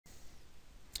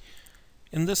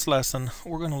In this lesson,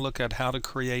 we're going to look at how to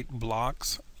create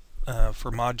blocks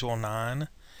for Module 9.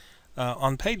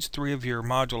 On page 3 of your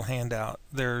module handout,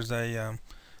 there's a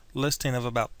listing of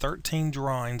about 13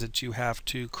 drawings that you have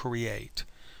to create.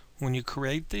 When you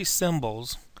create these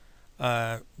symbols,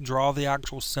 draw the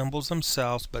actual symbols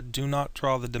themselves, but do not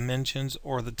draw the dimensions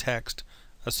or the text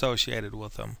associated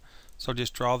with them. So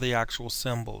just draw the actual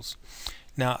symbols.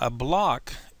 Now, a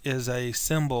block is a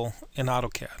symbol in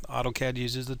AutoCAD. AutoCAD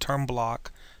uses the term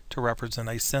block to represent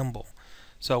a symbol.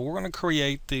 So we're going to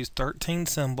create these 13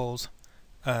 symbols,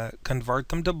 convert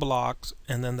them to blocks,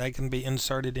 and then they can be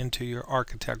inserted into your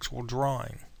architectural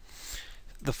drawing.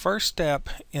 The first step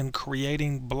in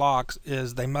creating blocks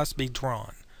is they must be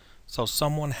drawn. So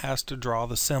someone has to draw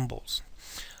the symbols.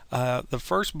 The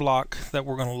first block that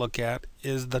we're going to look at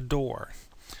is the door.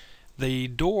 The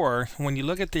door, when you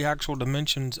look at the actual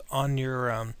dimensions on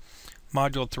your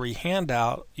Module 3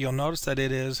 handout, you'll notice that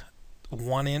it is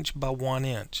 1 inch by 1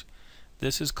 inch.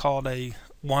 This is called a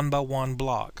 1 by 1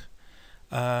 block.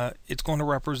 It's going to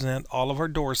represent all of our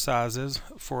door sizes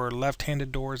for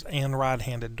left-handed doors and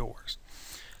right-handed doors.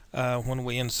 When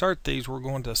we insert these, we're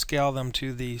going to scale them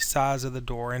to the size of the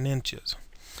door in inches.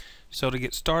 So to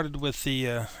get started with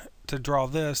to draw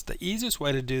this, the easiest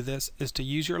way to do this is to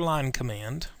use your line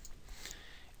command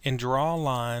and draw a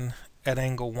line at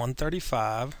angle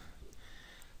 135,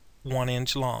 1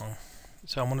 inch long.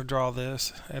 So I'm going to draw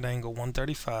this at angle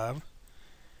 135.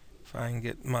 If I can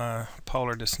get my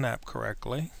polar to snap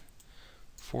correctly,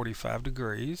 45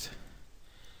 degrees.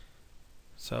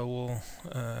 So we'll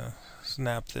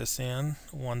snap this in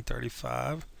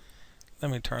 135.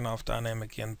 Let me turn off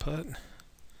dynamic input,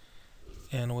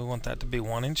 and we want that to be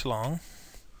 1 inch long.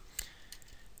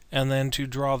 And then to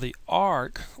draw the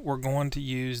arc, we're going to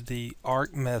use the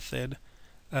arc method,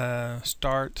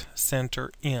 start, center,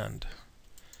 end.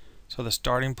 So the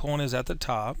starting point is at the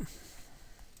top,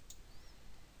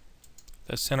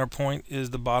 the center point is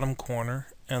the bottom corner,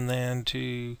 and then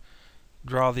to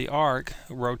draw the arc,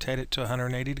 rotate it to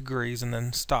 180 degrees and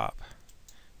then stop.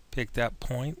 Pick that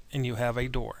point and you have a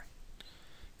door.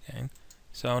 Okay.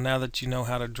 So now that you know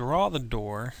how to draw the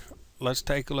door, let's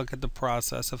take a look at the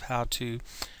process of how to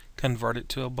convert it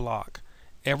to a block.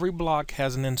 Every block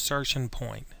has an insertion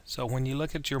point. So when you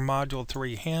look at your Module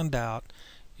 3 handout,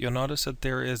 you'll notice that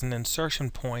there is an insertion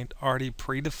point already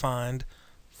predefined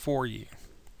for you.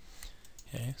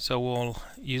 Okay, so we'll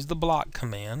use the block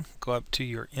command. Go up to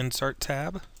your Insert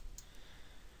tab,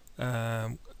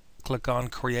 click on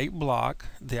Create Block.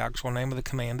 The actual name of the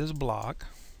command is block.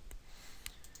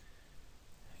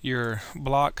 Your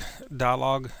block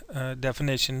dialog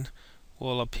definition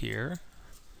will appear.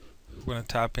 We're going to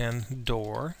type in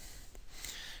door.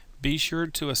 Be sure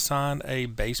to assign a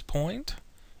base point.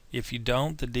 If you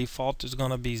don't, the default is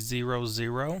going to be 0,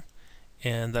 0,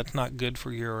 and that's not good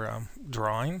for your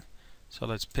drawing. So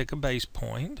let's pick a base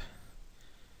point,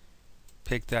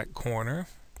 pick that corner.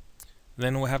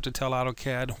 Then we'll have to tell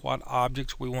AutoCAD what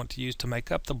objects we want to use to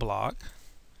make up the block.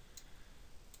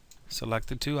 Select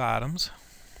the two items.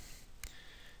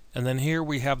 And then here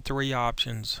we have three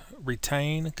options: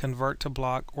 retain, convert to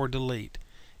block, or delete.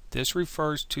 This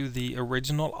refers to the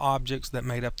original objects that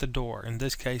made up the door. In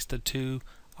this case, the two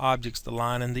objects, the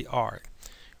line and the arc.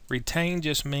 Retain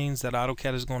just means that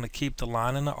AutoCAD is going to keep the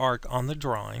line and the arc on the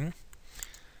drawing.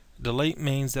 Delete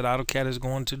means that AutoCAD is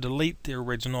going to delete the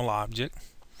original object.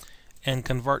 And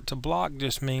convert to block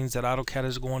just means that AutoCAD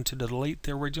is going to delete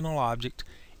the original object,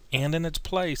 and in its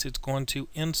place it's going to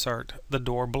insert the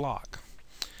door block.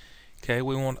 Okay,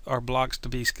 we want our blocks to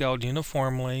be scaled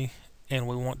uniformly, and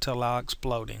we want to allow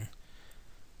exploding.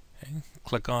 Okay,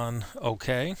 click on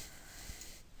OK,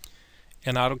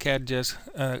 and AutoCAD just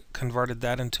converted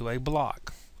that into a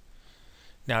block.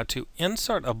 Now to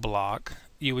insert a block,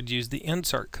 you would use the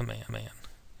Insert command.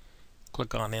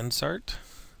 Click on Insert,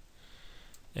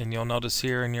 and you'll notice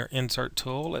here in your Insert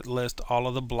tool it lists all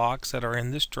of the blocks that are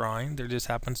in this drawing. There just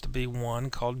happens to be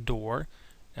one called Door,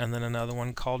 and then another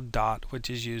one called Dot, which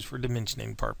is used for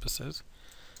dimensioning purposes.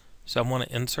 So I'm going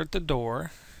to insert the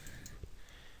door,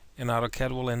 and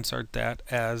AutoCAD will insert that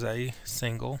as a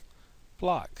single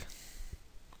block.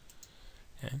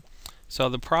 Okay. So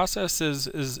the process is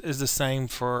the same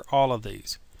for all of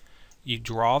these. You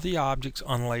draw the objects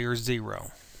on layer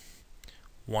 0.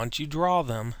 Once you draw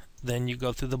them, then you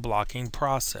go through the blocking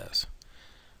process.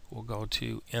 We'll go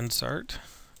to Insert,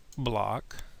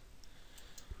 Block.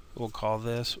 We'll call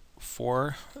this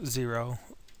 40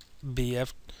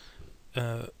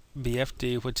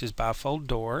 BFD, which is bifold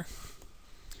door.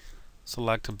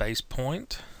 Select a base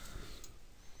point.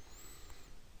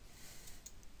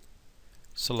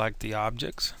 Select the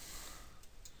objects.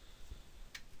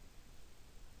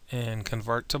 and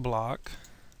convert to block,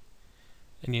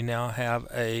 and you now have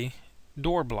a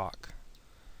door block.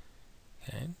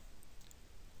 Okay.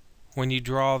 When you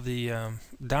draw the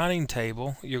dining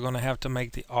table, you're going to have to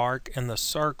make the arc and the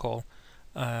circle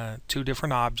two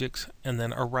different objects and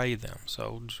then array them.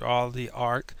 So draw the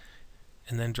arc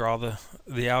and then draw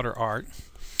the outer arc.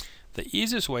 The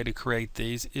easiest way to create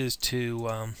these is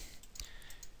to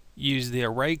use the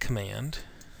array command.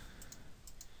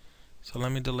 So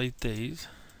let me delete these.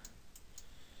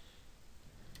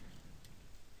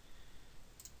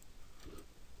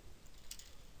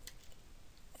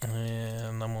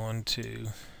 And I'm going to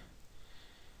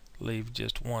leave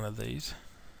just one of these.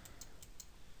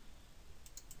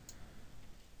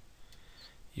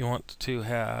 You want to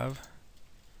have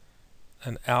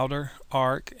an outer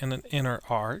arc and an inner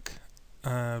arc.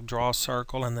 Draw a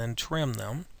circle and then trim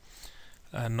them.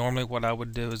 Normally what I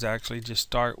would do is actually just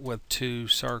start with two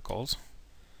circles.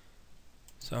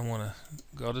 So I'm going to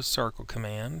go to circle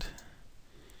command,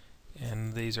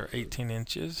 and these are 18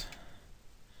 inches.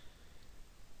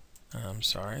 I'm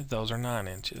sorry, those are 9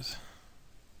 inches.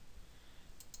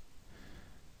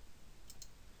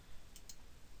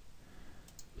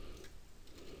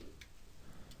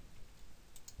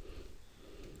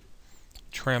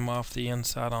 Trim off the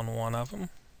inside on one of them.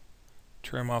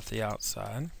 Trim off the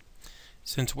outside.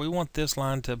 Since we want this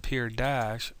line to appear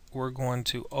dash, we're going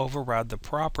to override the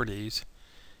properties.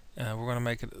 We're going to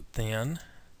make it thin,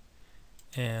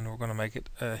 and we're going to make it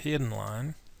a hidden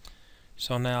line.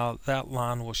 So now that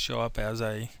line will show up as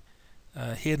a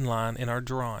hidden line in our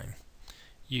drawing.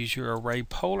 Use your array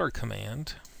polar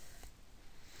command.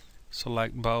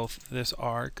 Select both this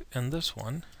arc and this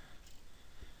one,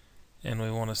 and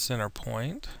we want a center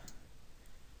point,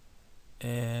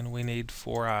 and we need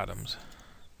 4 items.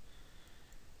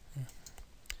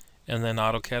 And then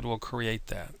AutoCAD will create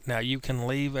that. Now you can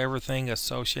leave everything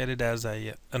associated as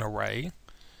an array.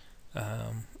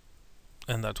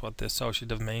 And that's what the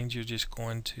associative means. You're just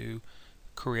going to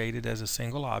create it as a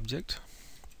single object.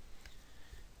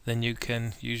 Then you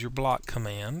can use your block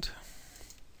command.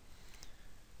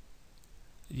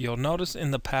 You'll notice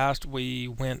in the past we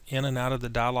went in and out of the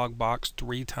dialog box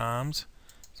 3 times.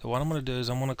 So what I'm going to do is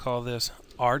I'm going to call this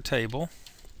R table,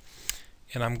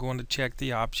 and I'm going to check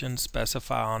the option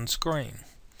specify on screen.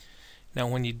 Now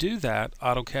when you do that,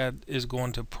 AutoCAD is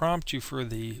going to prompt you for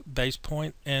the base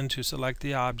point and to select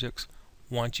the objects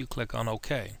once you click on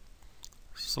OK.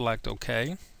 Select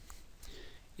OK.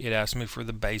 It asks me for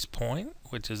the base point,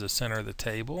 which is the center of the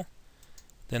table.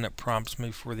 Then it prompts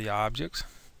me for the objects,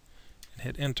 and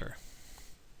hit enter.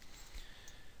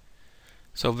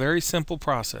 So very simple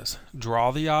process.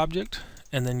 Draw the object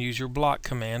and then use your block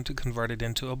command to convert it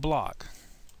into a block.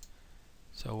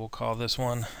 So we'll call this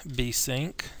one B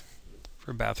sink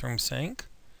for bathroom sink.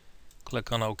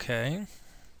 Click on OK.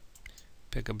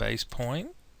 Pick a base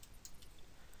point.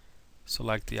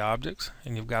 Select the objects,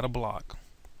 and you've got a block.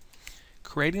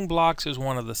 Creating blocks is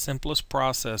one of the simplest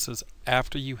processes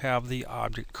after you have the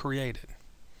object created.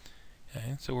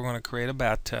 Okay, so we're going to create a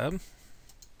bathtub.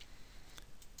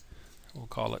 We'll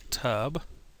call it tub.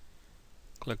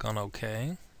 Click on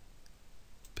OK.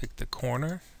 Pick the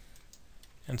corner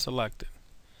and select it.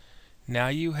 Now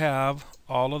you have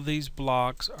all of these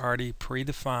blocks already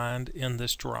predefined in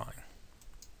this drawing.